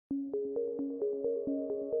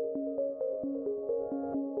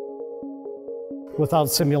Without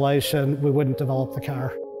simulation, we wouldn't develop the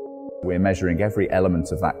car. We're measuring every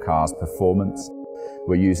element of that car's performance.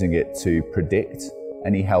 We're using it to predict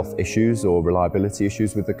any health issues or reliability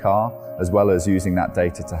issues with the car, as well as using that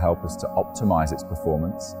data to help us to optimize its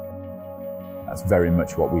performance. That's very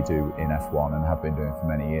much what we do in F1 and have been doing for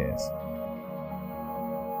many years.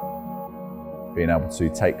 Being able to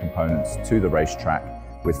take components to the racetrack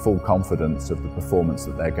with full confidence of the performance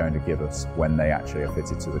that they're going to give us when they actually are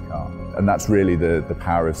fitted to the car. And that's really the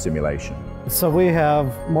power of simulation. So we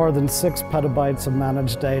have more than 6 petabytes of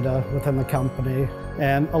managed data within the company,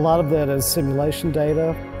 and a lot of that is simulation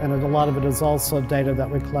data, and a lot of it is also data that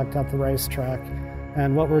we collect at the racetrack.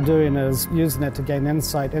 And what we're doing is using it to gain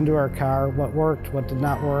insight into our car, what worked, what did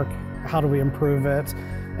not work, how do we improve it,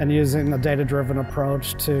 and using a data-driven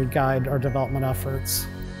approach to guide our development efforts.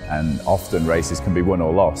 And often races can be won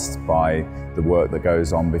or lost by the work that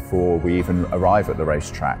goes on before we even arrive at the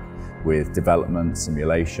racetrack, with development,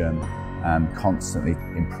 simulation, and constantly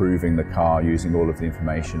improving the car using all of the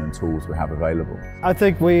information and tools we have available. I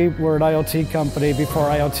think we were an IoT company before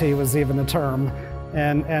IoT was even a term,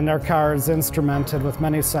 and our car is instrumented with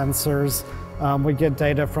many sensors. We get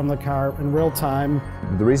data from the car in real time.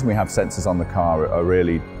 The reason we have sensors on the car are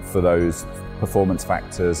really for those performance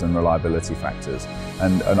factors and reliability factors.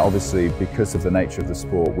 And obviously, because of the nature of the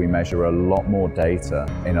sport, we measure a lot more data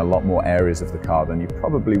in a lot more areas of the car than you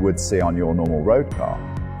probably would see on your normal road car.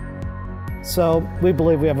 So we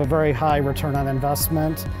believe we have a very high return on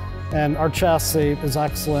investment, and our chassis is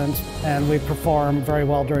excellent, and we perform very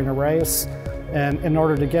well during a race. And in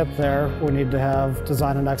order to get there, we need to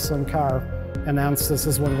design an excellent car. And Ansys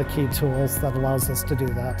is one of the key tools that allows us to do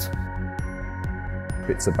that.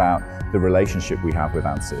 It's about the relationship we have with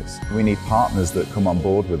Ansys. We need partners that come on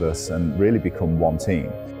board with us and really become one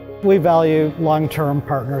team. We value long-term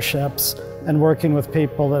partnerships and working with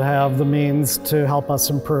people that have the means to help us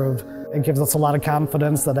improve. It gives us a lot of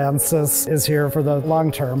confidence that Ansys is here for the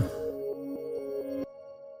long term.